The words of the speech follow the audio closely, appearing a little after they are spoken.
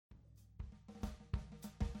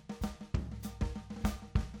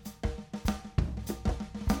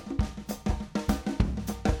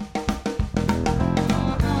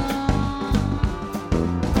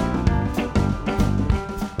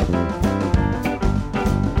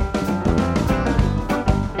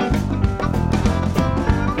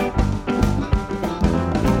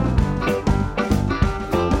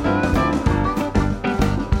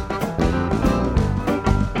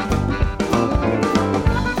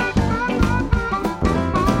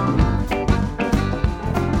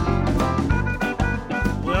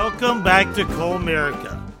Welcome back to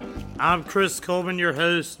Comerica. I'm Chris Coleman, your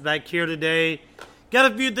host, back here today.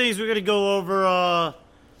 Got a few things we're going to go over.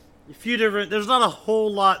 There's not a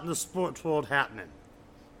whole lot in the sports world happening.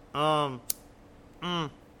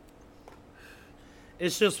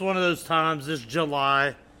 It's just one of those times. It's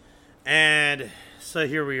July, and so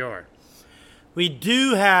here we are. We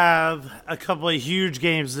do have a couple of huge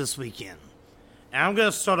games this weekend, and I'm going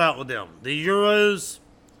to start out with them. The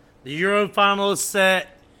Euro final is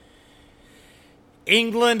set.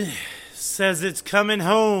 England says it's coming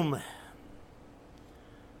home.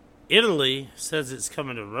 Italy says it's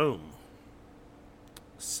coming to Rome.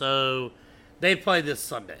 So they play this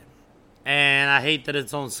Sunday. And I hate that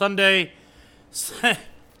it's on Sunday.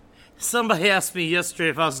 Somebody asked me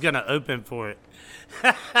yesterday if I was going to open for it.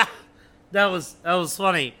 That was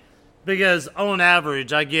funny. Because on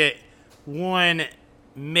average, I get one,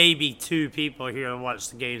 maybe two people here to watch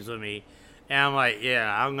the games with me. And I'm like,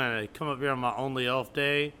 yeah, I'm going to come up here on my only off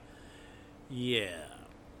day. Yeah,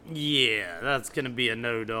 that's going to be a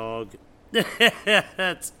no, dog.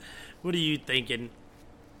 What are you thinking?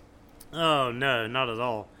 Oh, no, not at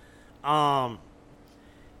all.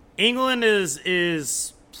 England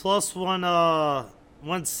is plus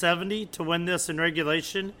 170 to win this in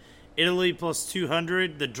regulation. Italy plus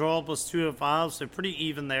 200. The draw plus 205, so pretty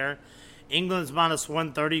even there. England's minus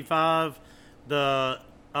 135 to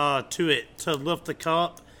lift the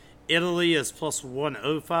cup. Italy is plus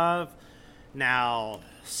 105. Now,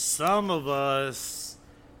 some of us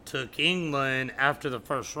took England after the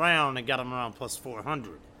first round and got them around plus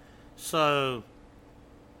 400. So,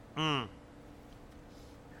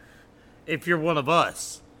 if you're one of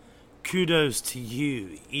us, kudos to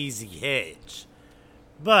you. Easy hedge.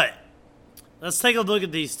 But let's take a look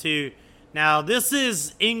at these two. Now, this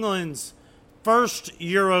is England's first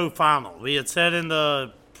Euro final. We had said in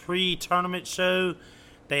the pre-tournament show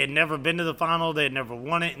they had never been to the final. They had never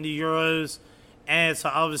won it in the Euros. And so,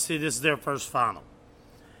 obviously, this is their first final.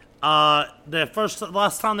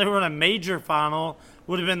 Last time they were in a major final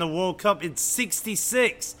would have been the World Cup in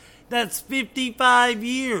 66. That's 55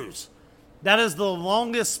 years. That is the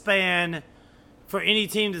longest span for any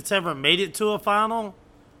team that's ever made it to a final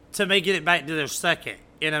to making it back to their second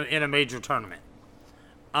in a major tournament.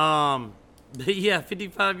 Yeah,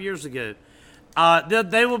 55 years ago.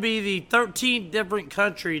 They will be the 13th different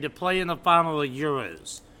country to play in the final of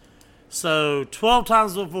Euros. So 12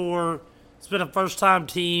 times before, it's been a first-time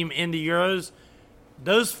team in the Euros.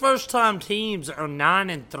 Those first-time teams are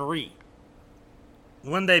 9-3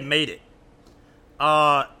 when they made it.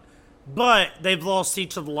 But they've lost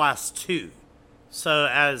each of the last two. So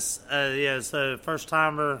so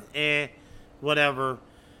first-timer, whatever.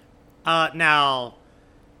 Now,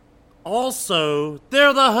 also,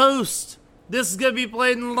 they're the host. This is going to be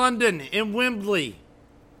played in London, in Wembley.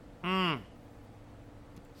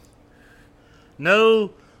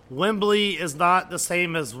 No, Wembley is not the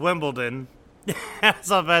same as Wimbledon.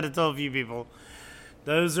 As I've had to tell a few people.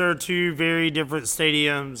 Those are two very different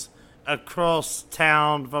stadiums across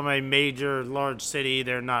town from a major, large city.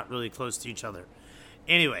 They're not really close to each other.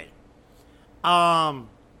 Anyway,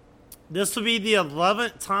 this will be the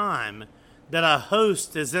 11th time that a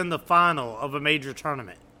host is in the final of a major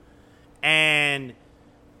tournament. And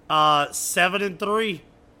 7-3.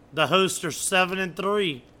 The hosts are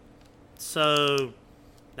 7-3. So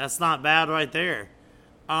that's not bad right there.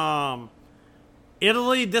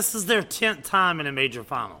 Italy, this is their 10th time in a major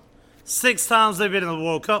final. 6 times they've been in the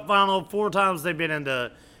World Cup final. 4 times they've been in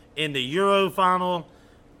the Euro final.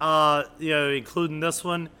 Including this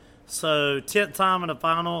one. So 10th time in the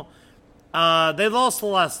final. They lost the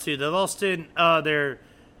last two. They lost in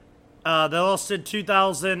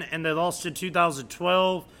 2000 and they lost in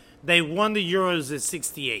 2012. They won the Euros in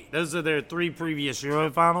 68. Those are their 3 previous Euro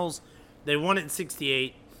finals. They won it in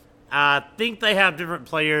 68. I think they have different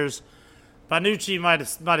players. Bonucci might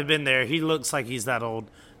have been there. He looks like he's that old.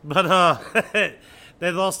 But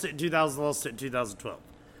they lost it in 2000, lost it in 2012.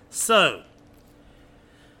 So,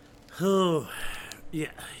 yeah,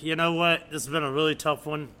 you know what? This has been a really tough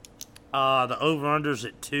one. The over-under's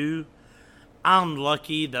at 2. I'm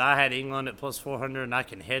lucky that I had England at plus 400 and I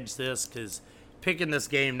can hedge this because picking this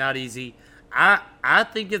game, not easy. I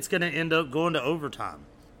think it's going to end up going to overtime.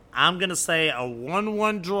 I'm going to say a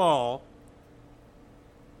 1-1 draw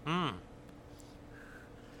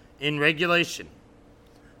in regulation.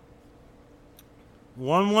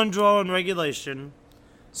 1-1 draw in regulation.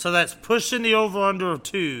 So that's pushing the over-under of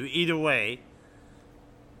 2 either way.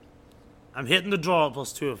 I'm hitting the draw at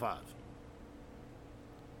plus 205.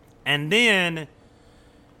 And then,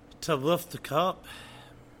 to lift the cup,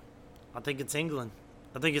 I think it's England.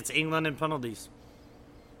 I think it's England in penalties.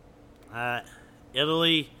 Uh,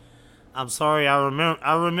 Italy, I'm sorry. I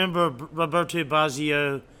remember Roberto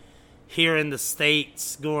Baggio here in the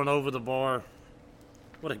States going over the bar.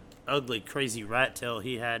 What an ugly, crazy rat tail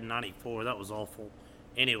he had in '94. That was awful.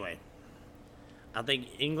 Anyway, I think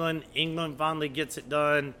England finally gets it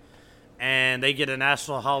done, and they get a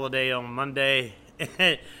national holiday on Monday.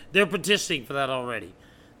 They're petitioning for that already.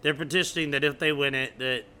 They're petitioning that if they win it,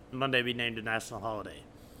 that Monday be named a national holiday.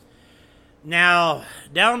 Now,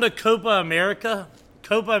 down to Copa America.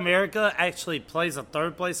 Copa America actually plays a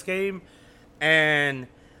third-place game, and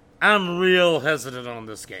I'm real hesitant on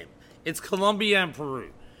this game. It's Colombia and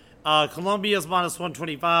Peru. Colombia's minus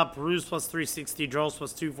 125, Peru's plus 360, draws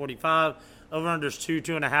plus 245, over-under's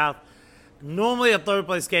 2.5. Normally a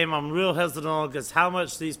third-place game I'm real hesitant on because how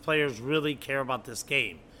much these players really care about this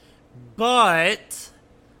game. But,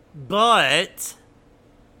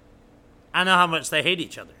 I know how much they hate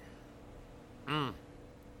each other.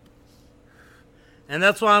 And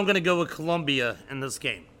that's why I'm going to go with Colombia in this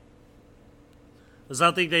game. Because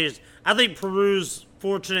I think Peru's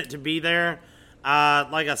fortunate to be there.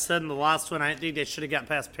 Like I said in the last one, I didn't think they should have got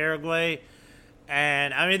past Paraguay.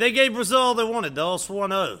 And, I mean, they gave Brazil all they wanted. They lost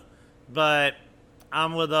 1-0. But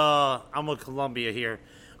I'm with Colombia here.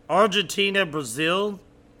 Argentina, Brazil.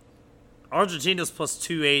 Argentina's plus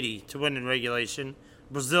 280 to win in regulation.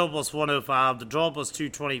 Brazil plus 105. The draw plus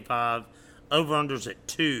 225. Over-unders at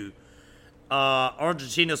 2.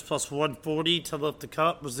 Argentina's plus 140 to lift the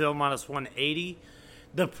cup. Brazil minus 180.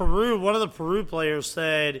 One of the Peru players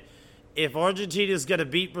said, if Argentina's going to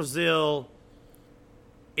beat Brazil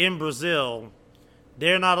in Brazil,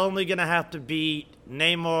 they're not only going to have to beat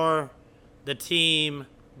Neymar, the team,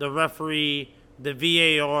 the referee, the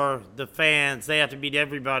VAR, the fans. They have to beat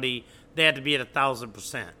everybody. They have to be at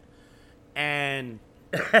 1,000%. And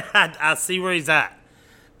I see where he's at.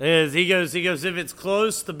 He goes, if it's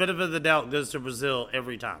close, the benefit of the doubt goes to Brazil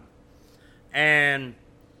every time. And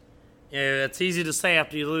it's easy to say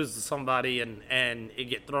after you lose to somebody and it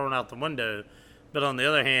get thrown out the window. But on the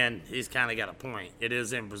other hand, he's kind of got a point. It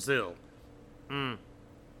is in Brazil.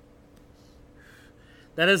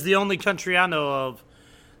 That is the only country I know of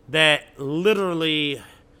that literally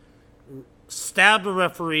stabbed a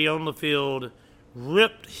referee on the field,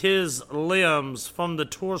 ripped his limbs from the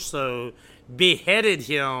torso, beheaded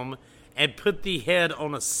him, and put the head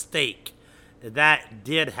on a stake. That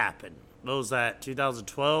did happen. What was that,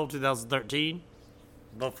 2012, 2013?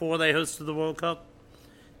 Before they hosted the World Cup?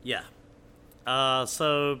 Yeah.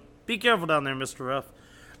 So be careful down there, Mr. Ref.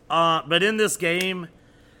 But in this game,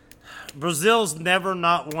 Brazil's never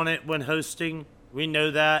not won it when hosting. We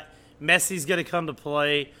know that. Messi's going to come to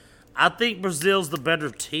play. I think Brazil's the better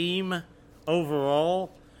team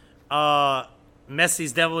overall.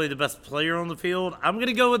 Messi's definitely the best player on the field. I'm going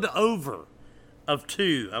to go with the over of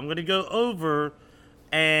 2. I'm going to go over,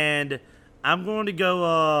 and I'm going to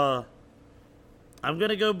go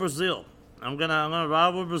Brazil. I'm gonna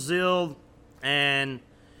ride with Brazil and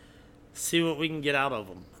see what we can get out of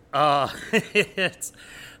them. It's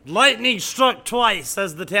lightning struck twice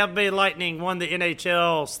as the Tampa Bay Lightning won the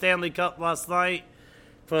NHL Stanley Cup last night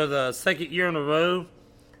for the second year in a row.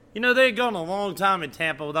 You know, they had gone a long time in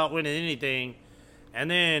Tampa without winning anything. And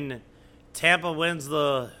then Tampa wins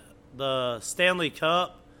the Stanley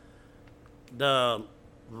Cup. The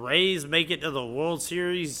Rays make it to the World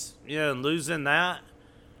Series, and losing that.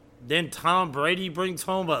 Then Tom Brady brings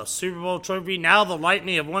home a Super Bowl trophy. Now the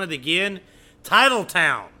Lightning have won it again. Title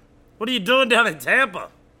Town. What are you doing down in Tampa?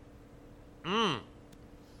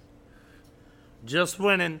 Just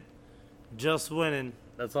winning.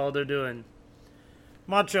 That's all they're doing.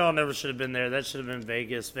 Montreal never should have been there. That should have been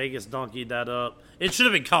Vegas. Vegas donkeyed that up. It should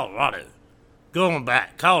have been Colorado. Going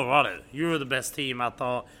back, Colorado. You were the best team, I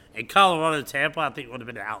thought. And Colorado-Tampa, I think, would have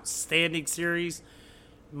been an outstanding series.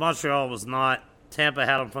 Montreal was not. Tampa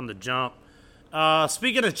had them from the jump.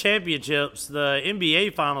 Speaking of championships, the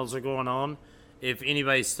NBA Finals are going on, if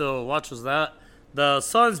anybody still watches that. The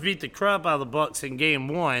Suns beat the crap out of the Bucks in Game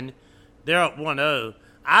 1. They're up 1-0.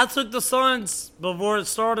 I took the Suns before it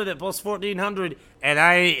started at plus 1,400, and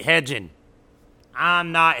I ain't hedging.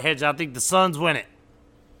 I'm not hedging. I think the Suns win it.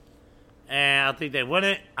 And I think they win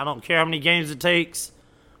it. I don't care how many games it takes.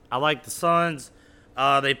 I like the Suns.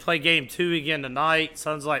 They play Game 2 again tonight.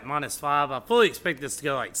 Suns like -5. I fully expect this to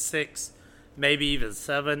go like 6, maybe even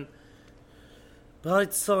 7. But I like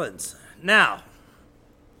the Suns. Now,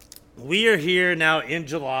 we are here now in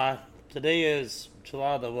July. Today is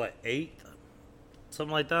July the 8th?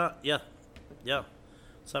 Something like that? Yeah.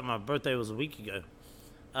 It's like my birthday was a week ago.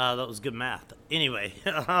 That was good math. Anyway,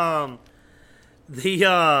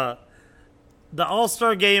 the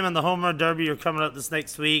All-Star Game and the Home Run Derby are coming up this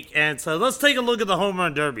next week. And so let's take a look at the Home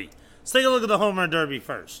Run Derby. Let's take a look at the Home Run Derby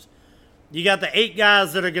first. You got the 8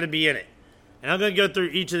 guys that are going to be in it. And I'm going to go through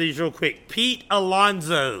each of these real quick. Pete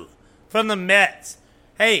Alonso from the Mets.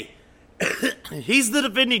 Hey, he's the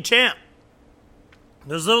defending champ.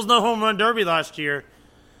 There was no Home Run Derby last year.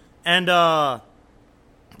 And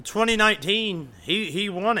 2019, he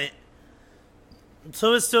won it.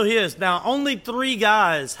 So it's still his. Now, only 3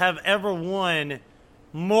 guys have ever won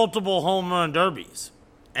multiple home run derbies.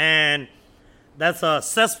 And that's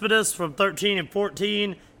Cespedes from 13 and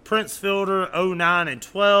 14, Prince Fielder 09 and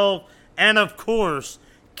 12, and of course,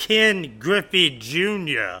 Ken Griffey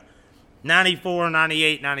Jr. 94,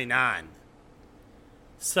 98, 99.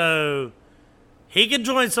 So he can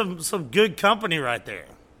join some good company right there.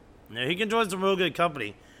 He can join some real good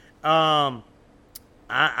company. I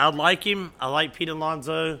like him. I like Pete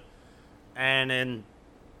Alonso, and then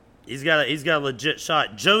he's got a legit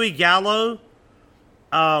shot. Joey Gallo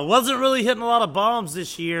wasn't really hitting a lot of bombs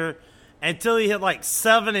this year until he hit like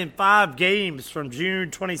 7 in 5 games from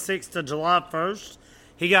June 26th to July 1st.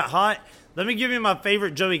 He got hot. Let me give you my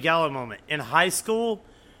favorite Joey Gallo moment. In high school,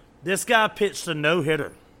 this guy pitched a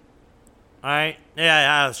no-hitter. All right?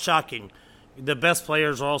 Yeah, shocking. The best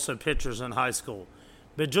players are also pitchers in high school.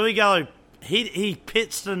 But Joey Gallo, he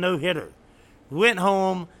pitched a no-hitter. Went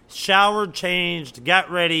home, showered, changed,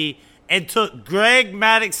 got ready, and took Greg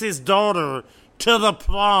Maddox's daughter to the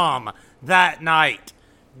prom that night.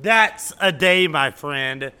 That's a day, my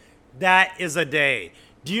friend. That is a day.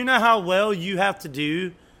 Do you know how well you have to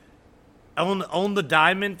do on the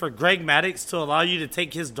diamond for Greg Maddux to allow you to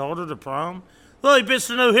take his daughter to prom? Well, he pitched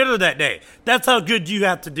a no-hitter that day. That's how good you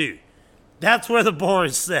have to do. That's where the bar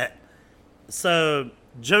is set. So,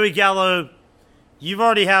 Joey Gallo, you've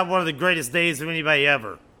already had one of the greatest days of anybody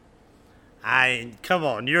ever. Come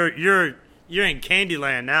on, you're in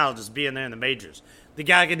Candyland now, just being there in the majors. The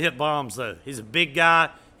guy can hit bombs though. He's a big guy.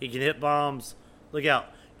 He can hit bombs. Look out,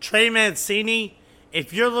 Trey Mancini.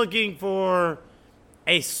 If you're looking for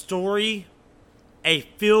a story, a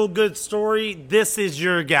feel-good story, this is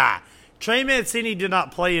your guy. Trey Mancini did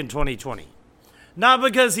not play in 2020, not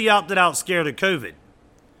because he opted out scared of COVID.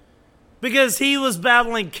 Because he was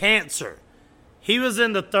battling cancer. He was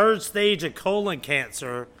in the 3rd stage of colon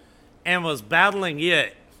cancer and was battling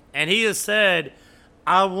it. And he has said,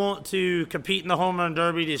 I want to compete in the Home Run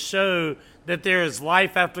Derby to show that there is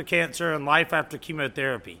life after cancer and life after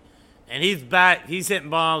chemotherapy. And he's back. He's hitting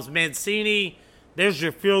bombs. Mancini, there's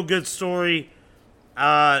your feel-good story.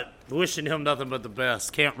 Wishing him nothing but the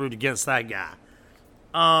best. Can't root against that guy.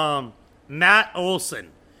 Matt Olson.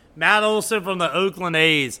 Matt Olson from the Oakland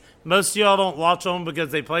A's. Most of y'all don't watch them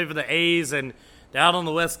because they play for the A's and they're out on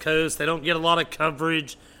the West Coast. They don't get a lot of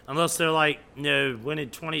coverage unless they're like, winning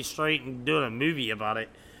 20 straight and doing a movie about it.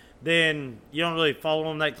 Then you don't really follow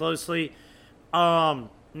them that closely.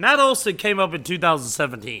 Matt Olson came up in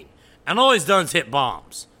 2017 and all he's done is hit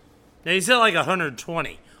bombs. Now he's hit like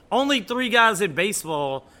 120. Only 3 guys in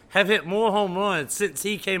baseball have hit more home runs since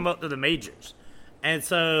he came up to the majors. And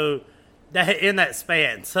so in that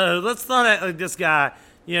span. So let's not act like this guy,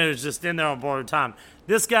 is just in there on borrowed time.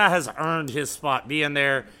 This guy has earned his spot being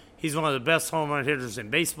there. He's one of the best home run hitters in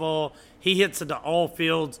baseball. He hits into all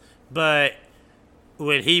fields, but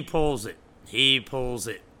when he pulls it.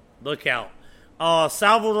 Look out.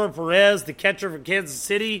 Salvador Perez, the catcher for Kansas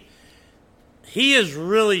City, he is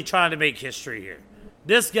really trying to make history here.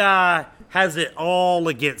 This guy has it all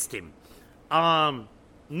against him.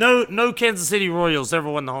 No Kansas City Royals ever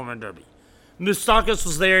won the Home Run Derby. Moustakas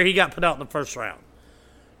was there. He got put out in the first round.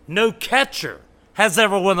 No catcher has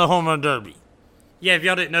ever won the Home Run Derby. Yeah, if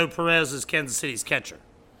y'all didn't know, Perez is Kansas City's catcher.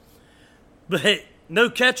 But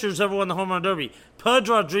no catcher's ever won the Home Run Derby. Pudge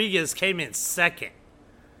Rodriguez came in second.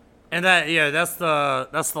 And that's the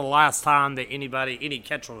last time that any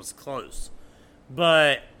catcher was close.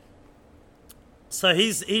 But so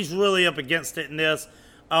he's really up against it in this.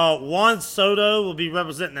 Juan Soto will be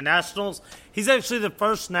representing the Nationals. He's actually the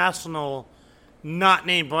first National not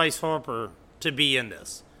named Bryce Harper to be in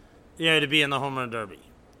this. To be in the Home Run Derby.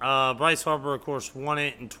 Bryce Harper, of course, won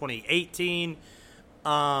it in 2018.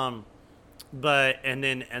 But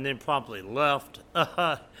then promptly left.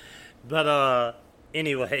 But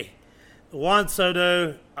anyway, Juan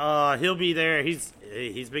Soto, he'll be there. He's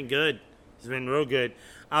been good. He's been real good.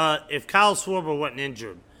 If Kyle Schwarber wasn't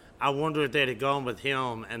injured, I wonder if they'd have gone with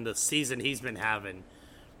him and the season he's been having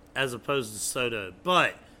as opposed to Soto.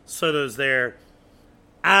 But Soto's there.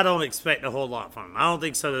 I don't expect a whole lot from him. I don't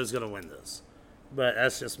think Soto's going to win this. But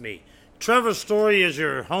that's just me. Trevor Story is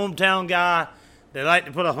your hometown guy. They like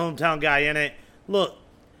to put a hometown guy in it. Look,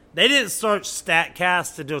 They didn't start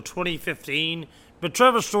StatCast until 2015, but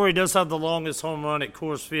Trevor Story does have the longest home run at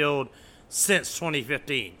Coors Field since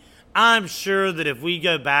 2015. I'm sure that if we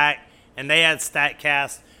go back and they had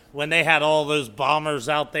StatCast when they had all those bombers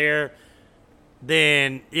out there,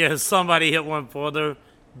 then somebody hit one further.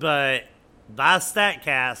 But by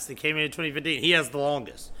StatCast, it came in 2015. He has the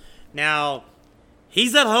longest. Now,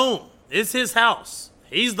 he's at home. It's his house.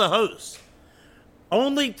 He's the host.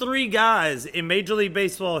 Only 3 guys in Major League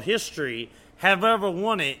Baseball history have ever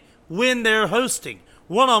won it when they're hosting.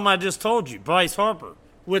 One of them I just told you, Bryce Harper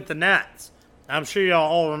with the Nats. I'm sure y'all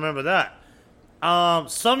all remember that.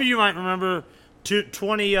 Some of you might remember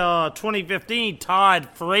 2015, Todd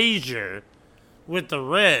Frazier with the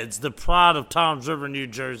Reds, the pride of Toms River, New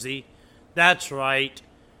Jersey. That's right.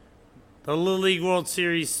 The Little League World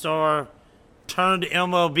Series star turned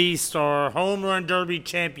MLB star, home run derby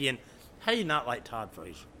champion. How do you not like Todd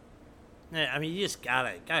Frazier? Yeah, I mean, you just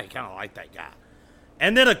gotta kind of like that guy.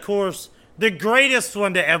 And then, of course, the greatest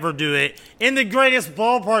one to ever do it, in the greatest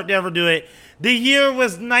ballpark to ever do it, the year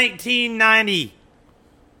was 1990.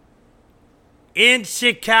 In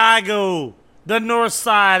Chicago, the north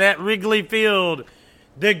side at Wrigley Field,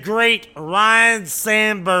 the great Ryan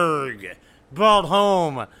Sandberg brought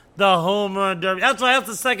home the home run derby. That's right, that's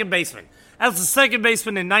the second baseman. That's the second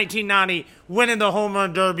baseman in 1990 winning the home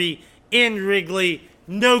run derby in Wrigley.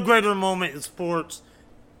 No greater moment in sports.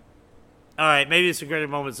 All right, maybe it's a greater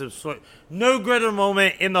moment in sports. No greater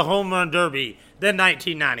moment in the home run derby than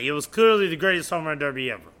 1990. It was clearly the greatest home run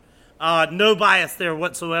derby ever. No bias there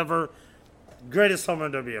whatsoever. Greatest home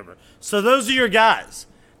run derby ever. So those are your guys.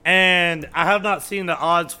 And I have not seen the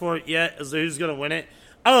odds for it yet as to who's going to win it.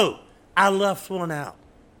 Oh, I left one out.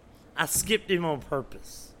 I skipped him on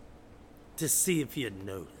purpose to see if you'd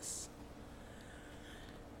notice.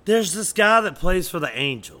 There's this guy that plays for the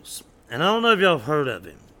Angels. And I don't know if y'all have heard of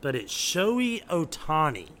him, but it's Shohei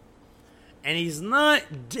Ohtani. And he's not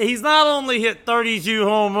only hit 32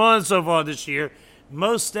 home runs so far this year,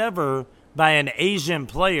 most ever by an Asian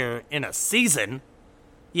player in a season.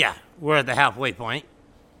 Yeah, we're at the halfway point.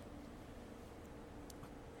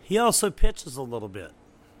 He also pitches a little bit.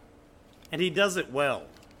 And he does it well.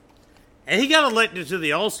 And he got elected to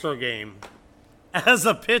the All-Star game as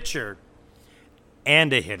a pitcher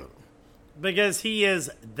and a hitter. Because he is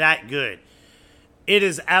that good. It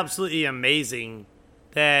is absolutely amazing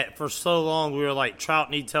that for so long we were like,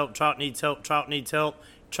 Trout needs help, Trout needs help, Trout needs help.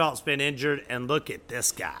 Trout's been injured, and look at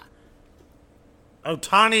this guy.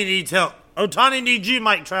 Ohtani needs help. Ohtani needs you,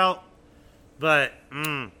 Mike Trout. But,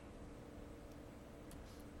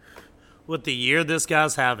 with the year this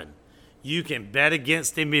guy's having, you can bet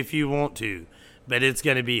against him if you want to, but it's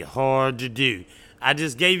going to be hard to do. I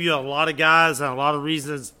just gave you a lot of guys and a lot of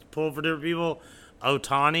reasons to pull for different people.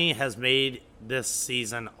 Ohtani has made this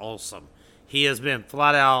season awesome. He has been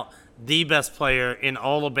flat out the best player in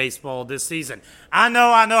all of baseball this season. I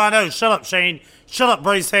know. Shut up, Shane. Shut up,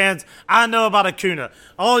 Braves fans. I know about Acuna.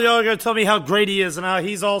 All y'all are going to tell me how great he is and how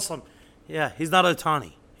he's awesome. Yeah, he's not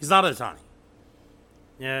Ohtani.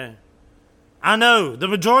 Yeah. I know. The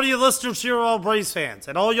majority of listeners here are all Braves fans,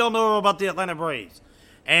 and all y'all know about the Atlanta Braves.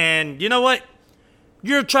 And you know what?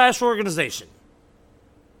 You're a trash organization.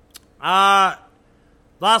 Last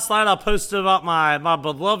night I posted about my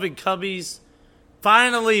beloved Cubbies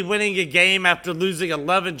finally winning a game after losing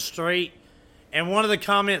 11 straight. And one of the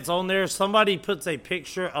comments on there, somebody puts a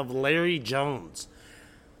picture of Larry Jones.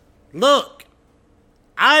 Look,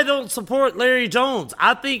 I don't support Larry Jones.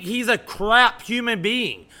 I think he's a crap human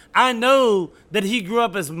being. I know that he grew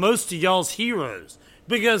up as most of y'all's heroes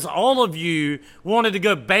because all of you wanted to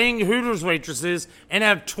go bang Hooters waitresses and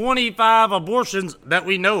have 25 abortions that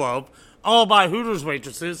we know of, all by Hooters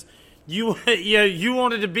waitresses. You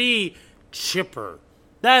wanted to be Chipper.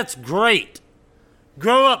 That's great.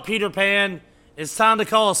 Grow up, Peter Pan. It's time to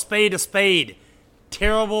call a spade a spade.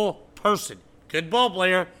 Terrible person. Good ball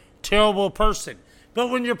player. Terrible person. But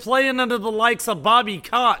when you're playing under the likes of Bobby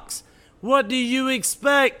Cox, what do you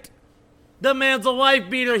expect? The man's a wife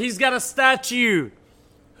beater. He's got a statue.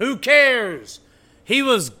 Who cares? He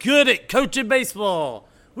was good at coaching baseball.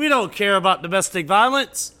 We don't care about domestic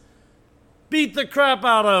violence. Beat the crap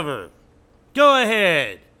out of her. Go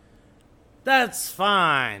ahead. That's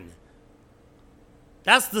fine.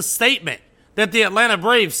 That's the statement that the Atlanta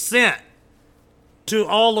Braves sent to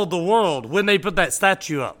all of the world when they put that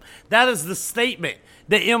statue up. That is the statement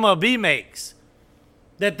that MLB makes.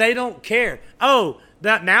 That they don't care. Oh,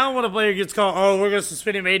 that now when a player gets called, we're going to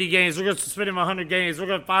suspend him 80 games, we're going to suspend him 100 games, we're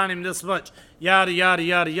going to fine him this much, yada, yada,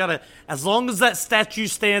 yada, yada. As long as that statue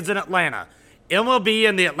stands in Atlanta, MLB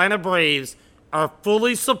and the Atlanta Braves are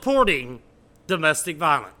fully supporting domestic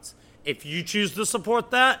violence. If you choose to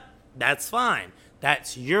support that, that's fine.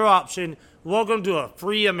 That's your option. Welcome to a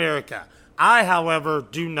free America. I, however,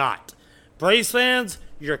 do not. Braves fans,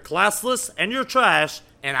 you're classless and you're trash,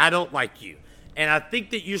 and I don't like you. And I think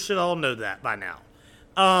that you should all know that by now.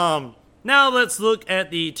 Now let's look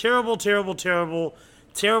at the terrible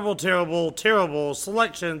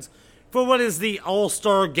selections for what is the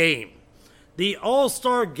All-Star Game. The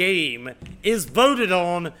All-Star Game is voted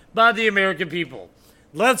on by the American people.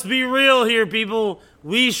 Let's be real here, people.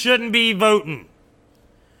 We shouldn't be voting.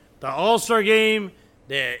 The All-Star Game,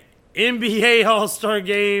 the NBA All-Star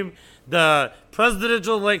Game, the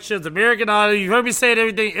presidential elections, American Idol. You heard me say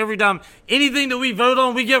it every time. Anything that we vote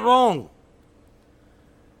on, we get wrong.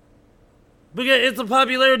 Because it's a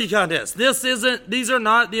popularity contest. These are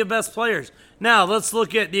not the best players. Now, let's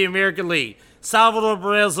look at the American League. Salvador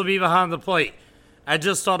Perez will be behind the plate. I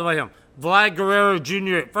just talked about him. Vlad Guerrero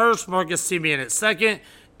Jr. at first, Marcus Semien at second,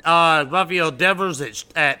 Rafael Devers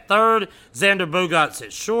at third, Xander Bogaerts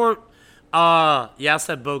at short. I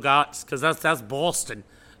said Bogaerts because that's Boston.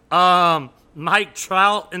 Mike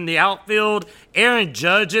Trout in the outfield, Aaron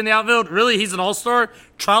Judge in the outfield. Really, he's an all-star?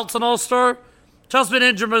 Trout's an all-star? Trout's been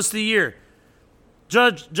injured most of the year.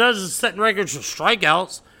 Judge is setting records for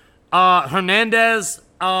strikeouts. Hernandez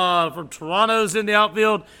from Toronto's in the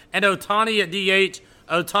outfield, and Ohtani at DH.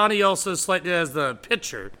 Ohtani also selected as the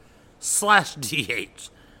pitcher / DH.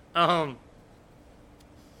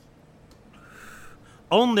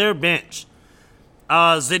 On their bench,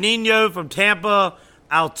 Zunino from Tampa,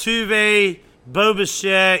 Altuve, Bo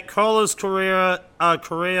Bichette, Carlos Correa,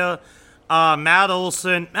 Matt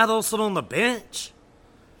Olson. Matt Olson on the bench?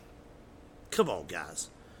 Come on, guys.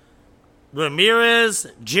 Ramirez,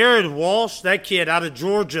 Jared Walsh, that kid out of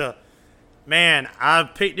Georgia. Man,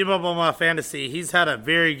 I've picked him up on my fantasy. He's had a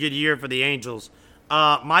very good year for the Angels.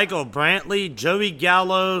 Michael Brantley, Joey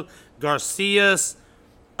Gallo, Adolis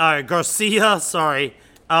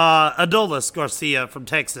Garcia from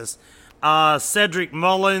Texas. Cedric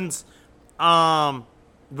Mullins,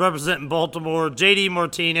 representing Baltimore, JD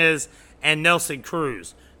Martinez, and Nelson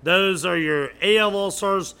Cruz. Those are your AL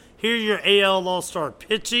All-Stars. Here are your AL All-Star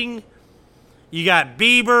pitching. You got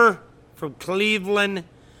Bieber from Cleveland.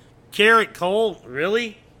 Garrett Cole.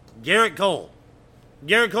 Really? Garrett Cole.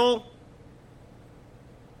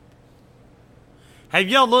 Have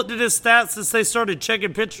y'all looked at his stats since they started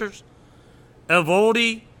checking pitchers?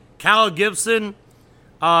 Evoldi, Kyle Gibson,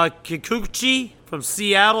 Kikuchi from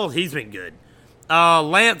Seattle. He's been good.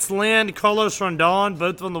 Lance Lynn, Carlos Rondon,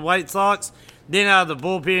 both from the White Sox. Then out of the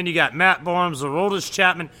bullpen, you got Matt Barnes, Aroldis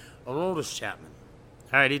Chapman. All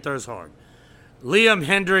right, he throws hard. Liam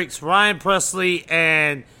Hendricks, Ryan Presley,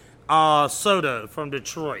 and Soto from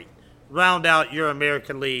Detroit round out your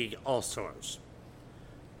American League All-Stars.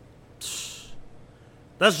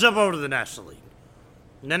 Let's jump over to the National League.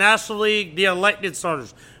 In the National League, the elected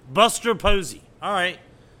starters. Buster Posey. All right.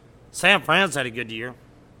 Sam Fran's had a good year.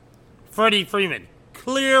 Freddie Freeman.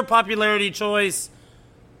 Clear popularity choice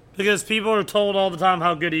because people are told all the time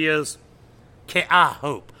how good he is. Okay, I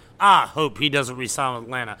hope he doesn't resign with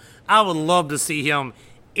Atlanta. I would love to see him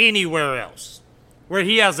anywhere else where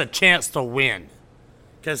he has a chance to win.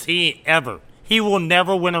 Because he will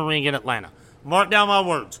never win a ring in Atlanta. Mark down my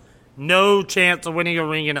words. No chance of winning a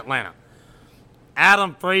ring in Atlanta.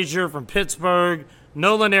 Adam Frazier from Pittsburgh.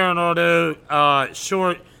 Nolan Arenado,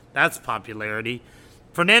 short. That's popularity.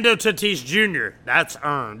 Fernando Tatis Jr., that's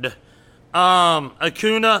earned.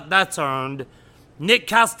 Acuna, that's earned. Nick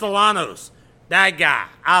Castellanos, that guy.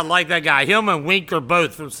 I like that guy. Him and Winker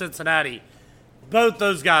both from Cincinnati. Both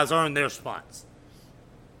those guys earned their spots.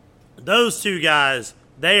 Those two guys,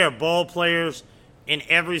 they are ball players in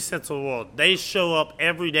every sense of the world. They show up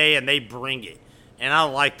every day and they bring it. And I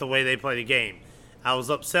like the way they play the game. I was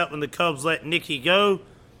upset when the Cubs let Nicky go.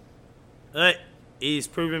 But he's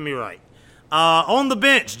proven me right. On the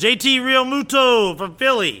bench, JT Realmuto from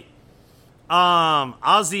Philly.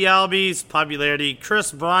 Ozzy Albies, popularity.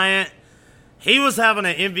 Chris Bryant, he was having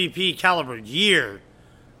an MVP caliber year,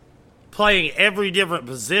 playing every different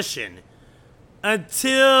position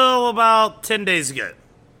until about 10 days ago.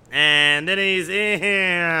 And then he's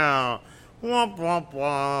womp, womp,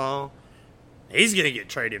 womp. He's going to get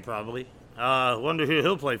traded probably. Wonder who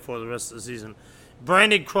he'll play for the rest of the season.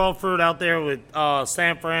 Brandon Crawford out there with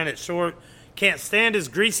San Fran at short. Can't stand his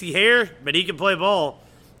greasy hair, but he can play ball.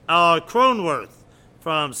 Cronenworth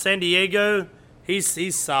from San Diego.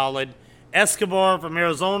 He's solid. Escobar from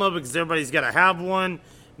Arizona because everybody's got to have one.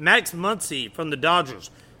 Max Muncy from the Dodgers.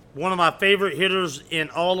 One of my favorite hitters in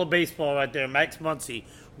all of baseball right there, Max Muncy.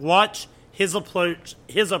 Watch his approach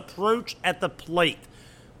at the plate.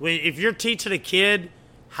 If you're teaching a kid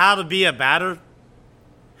how to be a batter,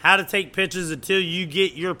 how to take pitches until you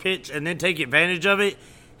get your pitch and then take advantage of it,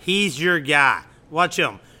 he's your guy. Watch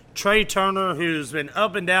him. Trey Turner, who's been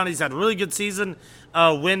up and down. He's had a really good season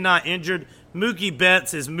when not injured. Mookie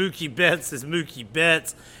Betts is Mookie Betts is Mookie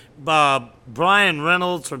Betts. Brian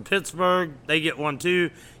Reynolds from Pittsburgh, they get one too.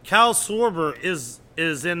 Kyle Schwarber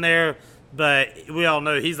is in there, but we all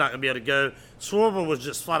know he's not going to be able to go. Schwarber was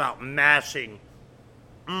just flat out mashing.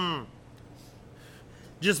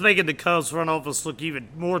 Just making the Cubs front office look even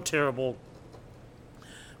more terrible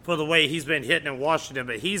for the way he's been hitting in Washington,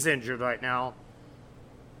 but he's injured right now.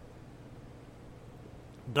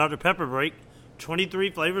 Dr. Pepper break,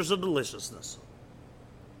 23 flavors of deliciousness.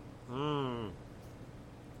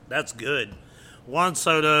 That's good. Juan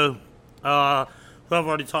Soto, who I've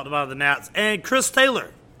already talked about, the Nats, and Chris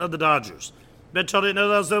Taylor of the Dodgers. Bet y'all didn't know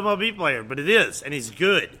that was an MLB player, but it is, and he's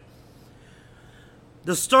good.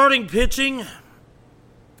 The starting pitching,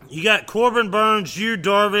 you got Corbin Burns, Yu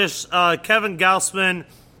Darvish, Kevin Gausman,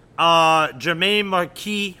 Jermaine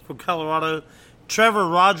Marquis from Colorado, Trevor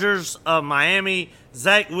Rogers of Miami,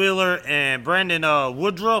 Zach Wheeler, and Brandon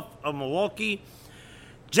Woodruff of Milwaukee.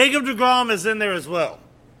 Jacob deGrom is in there as well.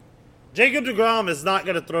 Jacob deGrom is not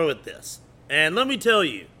going to throw at this. And let me tell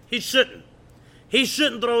you, he shouldn't. He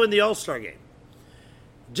shouldn't throw in the All-Star game.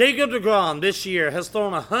 Jacob deGrom this year has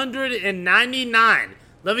thrown 199.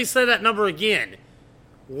 Let me say that number again.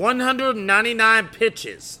 199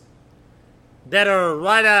 pitches that are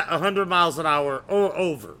right at 100 miles an hour or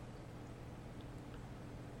over.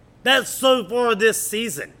 That's so far this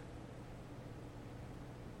season.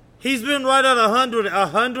 He's been right at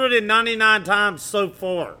 199 times so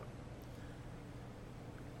far.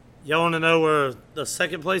 Y'all want to know where the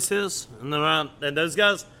second place is? And those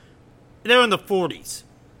guys, they're in the 40s.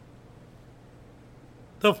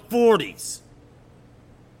 The 40s.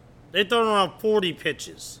 They're throwing around 40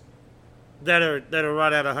 pitches that are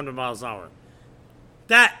right at 100 miles an hour.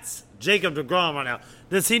 That's Jacob deGrom right now.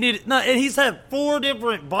 Does he need? No, and he's had 4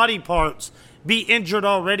 different body parts be injured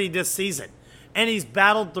already this season, and he's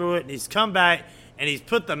battled through it, and he's come back, and he's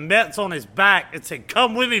put the Mets on his back and said,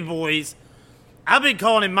 "Come with me, boys." I've been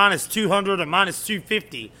calling him minus 200 or minus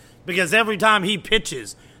 250 because every time he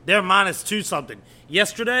pitches, they're minus 2 something.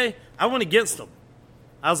 Yesterday, I went against them.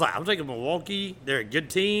 I was like, I'm taking Milwaukee. They're a good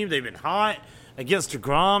team. They've been hot against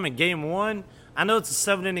deGrom in Game 1. I know it's a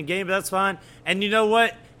 7-inning game, but that's fine. And you know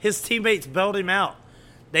what? His teammates bailed him out.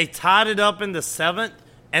 They tied it up in the 7th,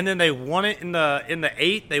 and then they won it in the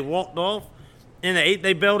 8th. They walked off. In the 8th,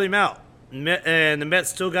 they bailed him out. And the Mets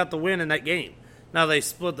still got the win in that game. Now they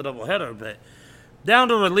split the doubleheader, but down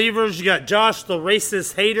to relievers, you got Josh the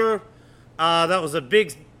Racist Hater. That was a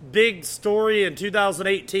big story in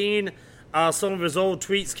 2018. Some of his old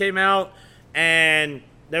tweets came out, and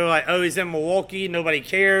they were like, oh, he's in Milwaukee. Nobody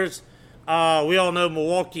cares. We all know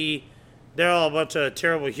Milwaukee. They're all a bunch of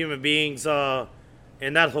terrible human beings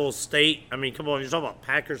in that whole state. I mean, come on. You're talking about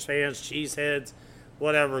Packers fans, cheeseheads,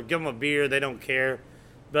 whatever. Give them a beer. They don't care.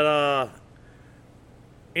 But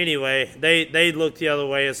anyway, they look the other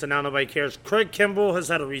way, and so now nobody cares. Craig Kimbrell has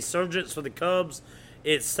had a resurgence for the Cubs.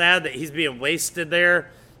 It's sad that he's being wasted there,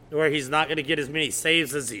 where he's not going to get as many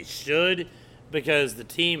saves as he should because the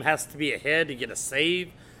team has to be ahead to get a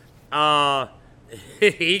save.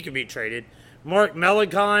 He could be traded. Mark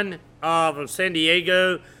Melincon from San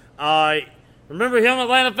Diego. Remember him,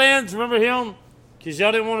 Atlanta fans? Remember him? Because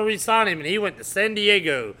y'all didn't want to re-sign him, and he went to San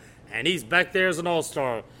Diego, and he's back there as an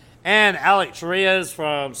all-star. And Alex Reyes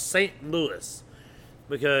from St. Louis,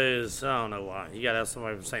 because I don't know why. You got to have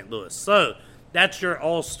somebody from St. Louis. So that's your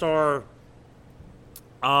all-star,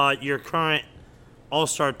 your current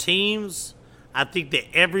all-star teams. I think that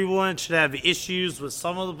everyone should have issues with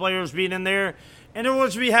some of the players being in there, and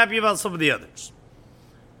everyone should be happy about some of the others.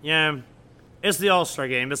 Yeah, it's the All-Star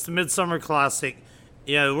game. It's the Midsummer Classic.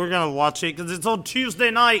 Yeah, we're going to watch it because it's on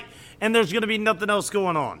Tuesday night, and there's going to be nothing else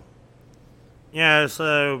going on. Yeah,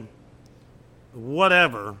 so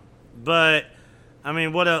whatever. But, I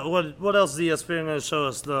mean, what else is ESPN going to show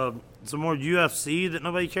us? Some more UFC that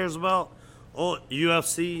nobody cares about?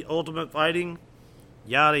 UFC, Ultimate Fighting?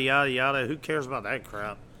 Yada, yada, yada. Who cares about that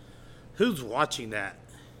crap? Who's watching that?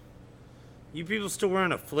 You people still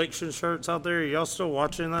wearing Affliction shirts out there? Y'all still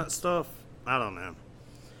watching that stuff? I don't know.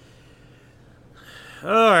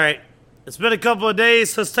 All right. It's been a couple of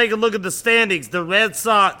days. Let's take a look at the standings. The Red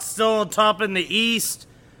Sox still on top in the East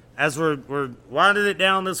as we're winding it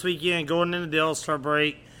down this weekend, going into the All-Star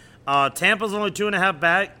break. Tampa's only 2.5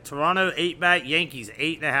 back. Toronto 8 back. Yankees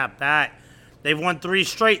 8.5 back. They've won 3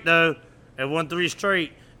 straight, though. They've won 3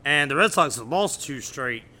 straight. And the Red Sox have lost 2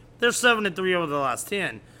 straight. they're 7-3 over the last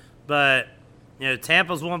 10. But,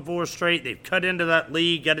 Tampa's won 4 straight. They've cut into that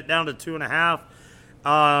lead, got it down to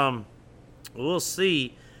 2.5. We'll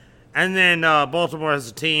see. And then Baltimore has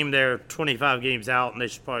a team. They're 25 games out, and they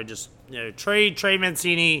should probably just trade Trey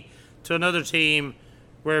Mancini to another team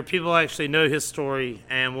where people actually know his story,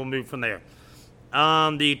 and we'll move from there.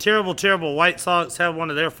 The terrible, terrible White Sox have one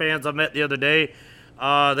of their fans I met the other day.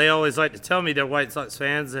 They always like to tell me they're White Sox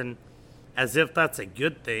fans, and as if that's a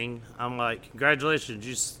good thing. I'm like,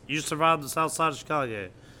 congratulations, you survived the South Side of Chicago.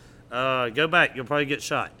 Go back, you'll probably get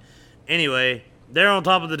shot. Anyway, they're on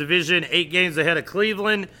top of the division, 8 games ahead of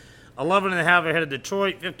Cleveland, 11.5 ahead of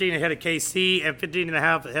Detroit, 15 ahead of KC, and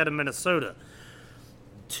 15.5 ahead of Minnesota.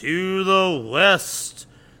 To the West,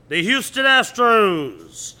 the Houston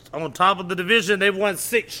Astros on top of the division. They've won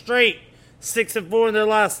 6 straight, 6-4 in their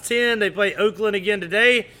last 10. They play Oakland again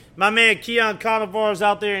today. My man Keon Conover is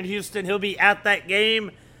out there in Houston. He'll be at that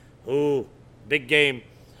game. Oh, big game.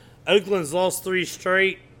 Oakland's lost 3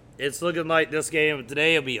 straight. It's looking like this game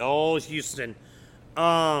today will be all Houston.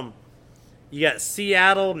 You got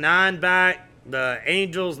Seattle 9 back, the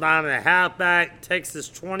Angels 9.5 back, Texas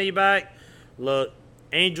 20 back. Look,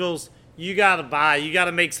 Angels, you got to buy. You got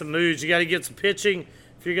to make some moves. You got to get some pitching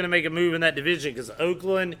if you're going to make a move in that division, because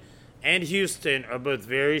Oakland and Houston are both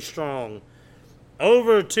very strong.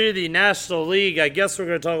 Over to the National League, I guess we're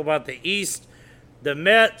going to talk about the East. The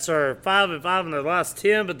Mets are 5-5 in their last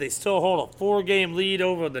 10, but they still hold a 4-game lead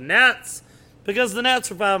over the Nats because the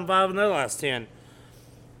Nats are 5-5 in their last 10.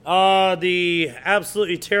 The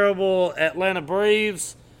absolutely terrible Atlanta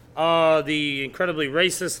Braves, the incredibly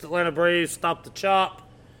racist Atlanta Braves, stop the chop.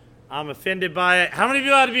 I'm offended by it. How many of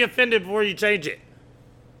you ought to be offended before you change it?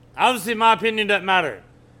 Obviously, my opinion doesn't matter.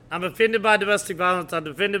 I'm offended by domestic violence. I'm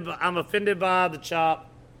offended by the chop.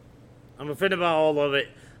 I'm offended by all of it.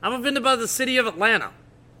 I'm offended by the city of Atlanta.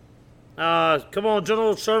 Come on,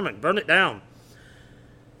 General Sherman, burn it down.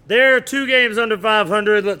 They're 2 games under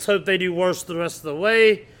 500. Let's hope they do worse the rest of the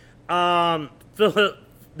way.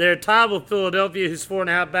 They're tied with Philadelphia, who's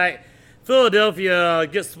 4.5 back. Philadelphia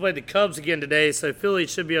gets to play the Cubs again today, so Philly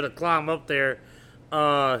should be able to climb up there, get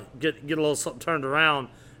a little something turned around.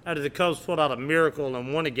 After the Cubs pulled out a miracle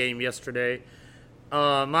and won a game yesterday.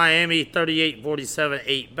 Miami 38-47,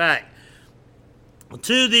 8 back.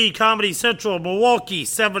 To the Comedy Central, Milwaukee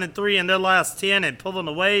 7-3 in their last 10 and pulling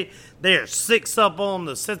away. They are 6 up on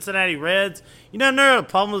the Cincinnati Reds. You know, they're a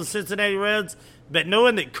problem with the Cincinnati Reds, but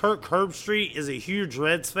knowing that Kirk Herbstreit is a huge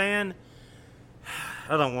Reds fan,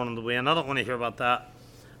 I don't want them to win. I don't want to hear about that.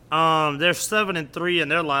 They're 7-3 in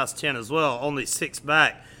their last 10 as well, only 6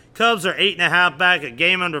 back. Cubs are 8.5 back, a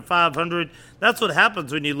game under 500. That's what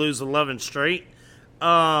happens when you lose 11 straight.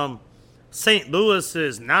 St. Louis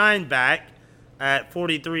is 9 back at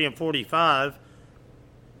 43-45.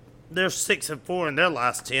 They're 6-4 in their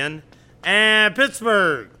last 10. And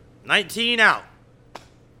Pittsburgh, 19 out.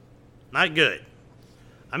 Not good.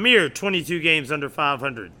 A mere 22 games under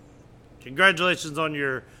 500. Congratulations on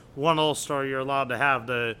your 1 All-Star you're allowed to have,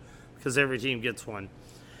 though, because every team gets one.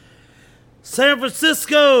 San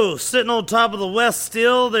Francisco sitting on top of the West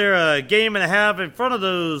still. They're a game and a half in front of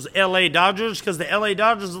those L.A. Dodgers because the L.A.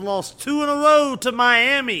 Dodgers have lost 2 in a row to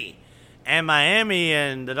Miami. And Miami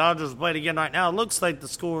and the Dodgers played again right now. It looks like the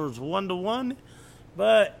score is 1-1,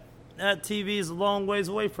 but that TV is a long ways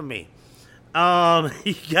away from me. They're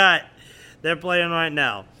playing right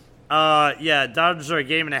now. Dodgers are a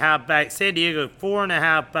game and a half back. San Diego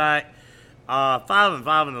 4.5 back.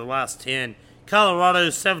 5-5 in the last 10. Colorado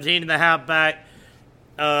 17.5 back.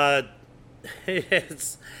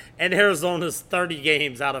 And Arizona's 30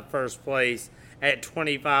 games out of first place at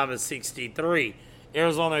 25-63.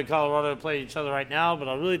 Arizona and Colorado play each other right now, but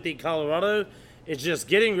I really think Colorado is just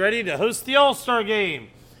getting ready to host the All-Star game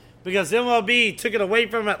because MLB took it away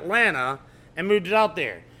from Atlanta and moved it out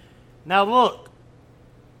there. Now look,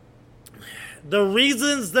 the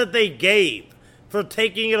reasons that they gave for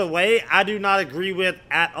taking it away, I do not agree with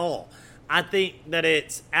at all. I think that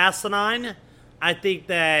it's asinine. I think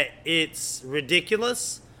that it's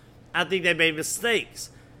ridiculous. I think they made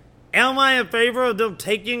mistakes. Am I in favor of them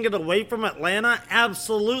taking it away from Atlanta?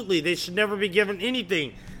 Absolutely. They should never be given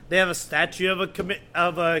anything. They have a statue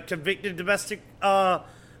of a convicted domestic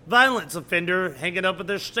violence offender hanging up at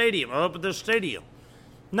their stadium or up at their stadium.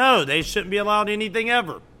 No, they shouldn't be allowed anything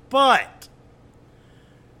ever. But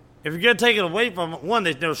if you're going to take it away from them, one,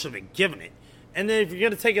 they never should have been given it. And then if you're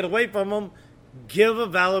going to take it away from them, give a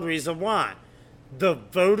valid reason why. The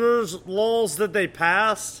voters' laws that they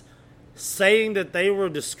passed saying that they were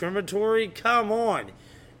discriminatory, come on.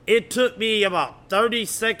 It took me about 30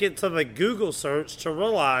 seconds of a Google search to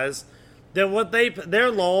realize that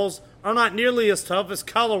their laws are not nearly as tough as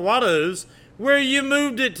Colorado's, where you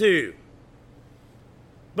moved it to.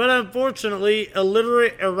 But unfortunately,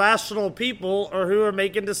 illiterate, irrational people are who are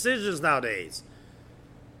making decisions nowadays.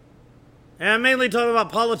 And I'm mainly talking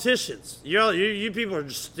about politicians. You people are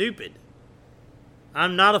just stupid.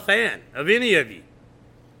 I'm not a fan of any of you.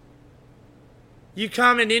 You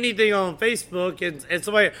comment anything on Facebook and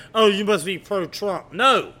somebody, oh, you must be pro-Trump.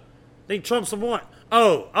 No. Think Trump's the one.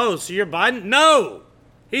 Oh, so you're Biden? No.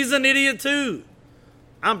 He's an idiot too.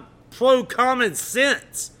 I'm pro-common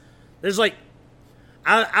sense. There's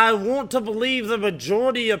I want to believe the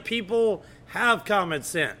majority of people have common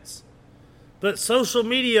sense. But social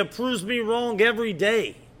media proves me wrong every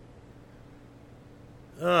day.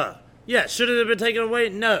 Yeah, should it have been taken away?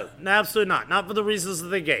 No, absolutely not. Not for the reasons that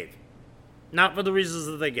they gave. Not for the reasons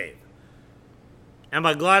that they gave. Am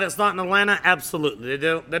I glad it's not in Atlanta? Absolutely.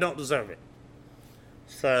 They don't deserve it.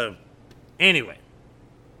 So, anyway.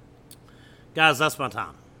 Guys, that's my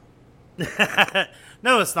time.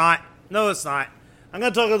 No, it's not. I'm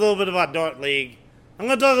going to talk a little bit about Dart League. I'm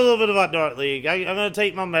going to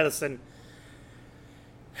take my medicine.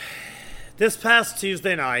 This past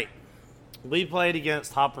Tuesday night, we played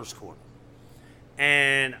against Hopper's Corner.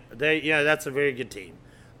 And that's a very good team.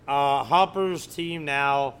 Hopper's team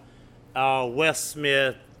now, Wes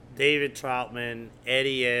Smith, David Troutman,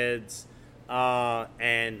 Eddie Eds,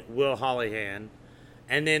 and Will Hollyhan.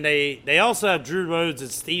 And then they also have Drew Rhodes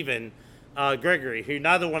and Steven Gregory, who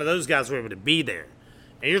neither one of those guys were able to be there.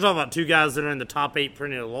 And you're talking about two guys that are in the top 8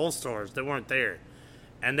 perennial All-Stars that weren't there.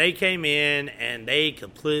 And they came in and they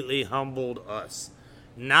completely humbled us.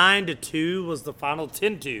 9-2 was the final,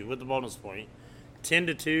 10-2 with the bonus point.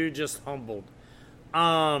 10-2, just humbled.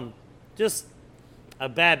 Just a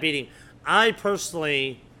bad beating. I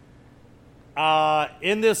personally,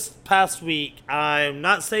 in this past week, I'm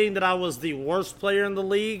not saying that I was the worst player in the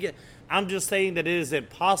league. I'm just saying that it is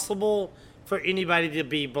impossible for anybody to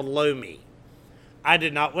be below me. I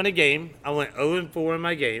did not win a game. I went 0-4 in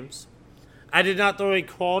my games. I did not throw a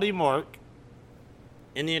quality mark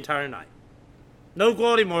in the entire night. No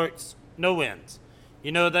quality marks, no wins.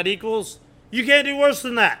 You know what that equals? You can't do worse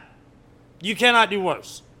than that. You cannot do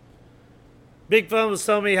worse. Big Fun was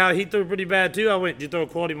telling me how he threw pretty bad too. I went, did you throw a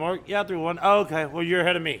quality mark? Yeah, I threw one. Oh, okay. Well, you're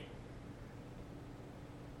ahead of me.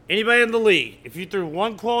 Anybody in the league, if you threw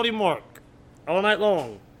one quality mark all night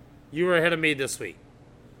long, you were ahead of me this week.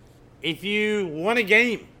 If you won a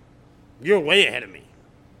game, you're way ahead of me.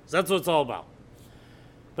 So that's what it's all about.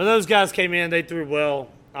 But those guys came in. They threw well.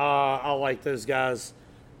 I like those guys.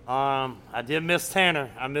 I did miss Tanner.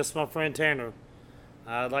 I miss my friend Tanner.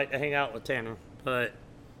 I'd like to hang out with Tanner. But,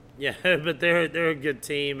 yeah, but they're a good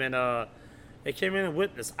team. And they came in and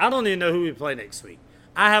witnessed. I don't even know who we play next week.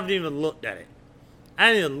 I haven't even looked at it. I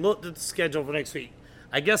haven't even looked at the schedule for next week.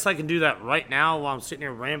 I guess I can do that right now while I'm sitting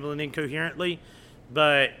here rambling incoherently.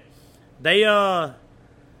 But they're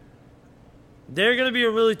going to be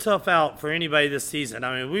a really tough out for anybody this season.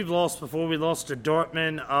 I mean, we've lost before. We lost to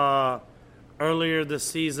Dortmund earlier this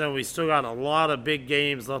season. We still got a lot of big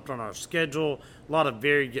games left on our schedule, a lot of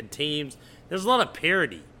very good teams. There's a lot of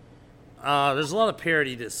parity. There's a lot of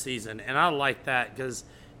parity this season, and I like that because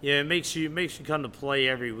it makes you come to play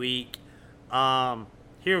every week.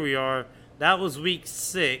 Here we are. That was week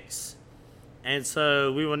 6, and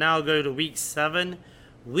so we will now go to week 7.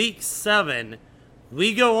 Week 7,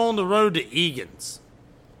 we go on the road to Egan's.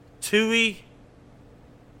 Tui,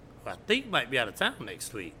 I think, might be out of town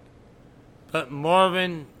next week. But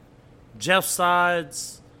Marvin, Jeff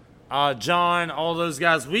Sides, John, all those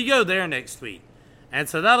guys, we go there next week. And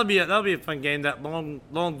so that'll be a fun game. That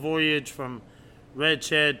long voyage from Red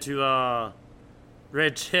Shed to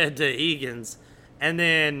Egan's. And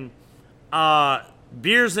then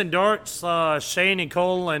Beers and Darts, Shane and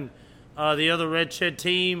Cole and the other Red Shed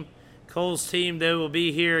team, Cole's team, they will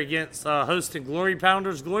be here against hosting Glory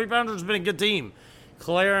Pounders. Glory Pounders has been a good team.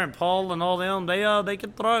 Claire and Paul and all them, they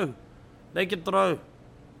can throw. They can throw.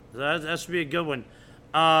 That should be a good one.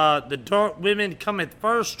 The Dart women cometh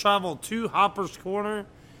first, travel to Hopper's Corner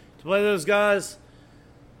to play those guys.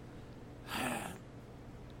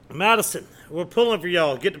 Madison, we're pulling for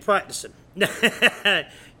y'all. Get to practicing.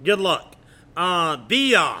 Good luck.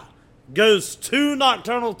 Bia goes to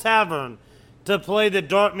Nocturnal Tavern to play the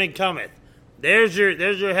Dartman Cometh. There's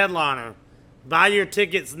your headliner. Buy your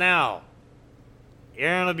tickets now. You're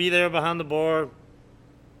going to be there behind the bar.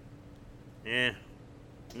 Yeah,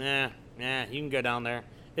 you can go down there.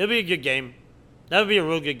 It'll be a good game. That'll be a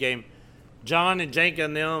real good game. John and Janka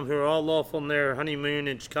and them, who are all off on their honeymoon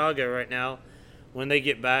in Chicago right now, when they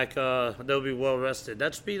get back, they'll be well rested.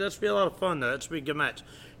 That should be a lot of fun, though. That should be a good match.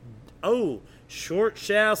 Oh, short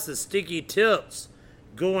shafts and sticky tips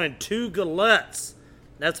going to Gillettes.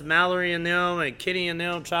 That's Mallory and them and Kenny and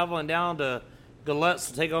them traveling down to Gillettes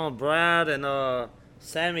to take on Brad and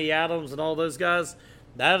Sammy Adams and all those guys.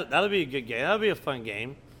 That'll be a good game. That'll be a fun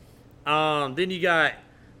game. Then you got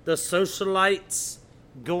the Socialites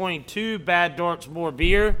going to Bad Darts More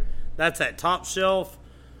Beer. That's at Top Shelf.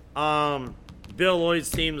 Bill Lloyd's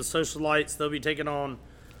team, the Socialites, they'll be taking on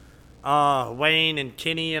Wayne and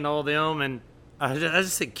Kenny and all them. And I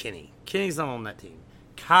just said Kenny. Kenny's not on that team.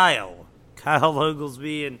 Kyle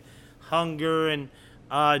Oglesby and Hunger and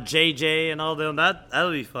JJ and all them.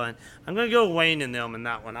 That'll be fun. I'm gonna go Wayne and them in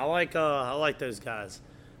that one. I like those guys.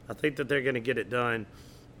 I think that they're gonna get it done.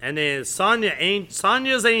 And then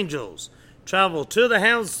Sonia's Angels travel to the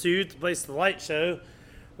Houndstooth to place the light show.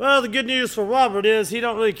 Well, the good news for Robert is he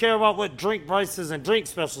don't really care about what drink prices and drink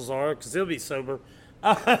specials are because he'll be sober.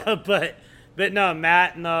 But no,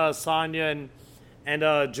 Matt and Sonia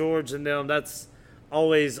and George and them, that's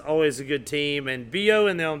always a good team. And BO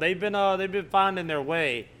and them, they've been finding their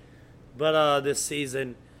way. But this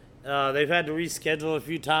season, they've had to reschedule a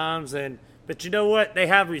few times. But you know what? They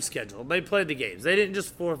have rescheduled. They played the games. They didn't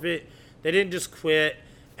just forfeit. They didn't just quit.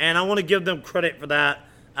 And I want to give them credit for that.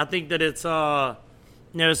 I think that it's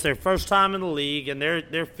it's their first time in the league, and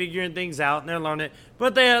they're figuring things out and they're learning.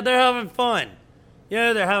 But they're having fun.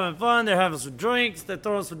 Yeah, they're having fun. They're having some drinks. They're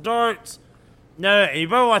throwing some darts. No, and you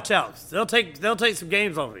better watch out. They'll take some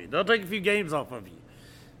games off of you. They'll take a few games off of you.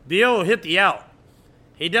 Bill will hit the out.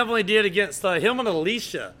 He definitely did against him and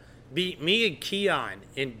Alicia. Beat me and Keon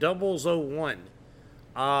in doubles 01.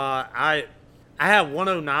 I have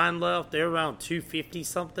 109 left. They're around 250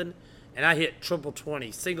 something, and I hit triple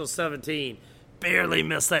 20, single 17. Barely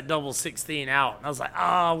missed that double 16 out. And I was like,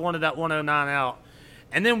 I wanted that 109 out.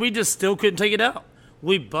 And then we just still couldn't take it out.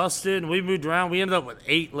 We busted and we moved around. We ended up with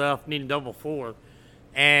 8 left, needing double 4.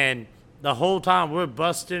 And the whole time we're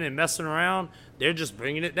busting and messing around, they're just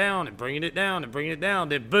bringing it down and bringing it down and bringing it down.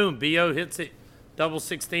 Then boom, BO hits it. Double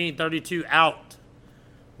 16, 32 out.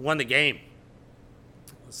 Won the game.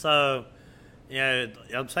 So,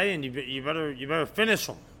 I'm saying you better finish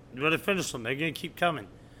them. You better finish them. They're going to keep coming.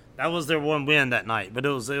 That was their one win that night, but it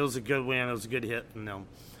was a good win. It was a good hit from them.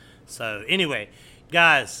 So, anyway,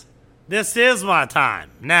 guys, this is my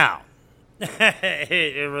time now.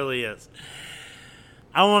 It really is.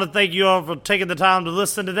 I want to thank you all for taking the time to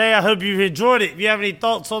listen today. I hope you've enjoyed it. If you have any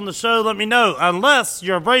thoughts on the show, let me know. Unless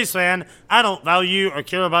you're a Braves fan, I don't value or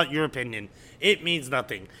care about your opinion. It means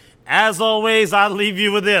nothing. As always, I leave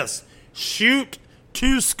you with this. Shoot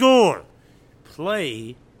to score.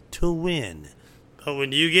 Play to win. But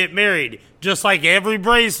when you get married, just like every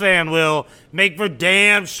Braves fan will, make for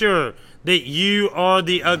damn sure that you are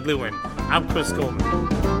the ugly one. I'm Chris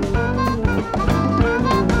Coleman.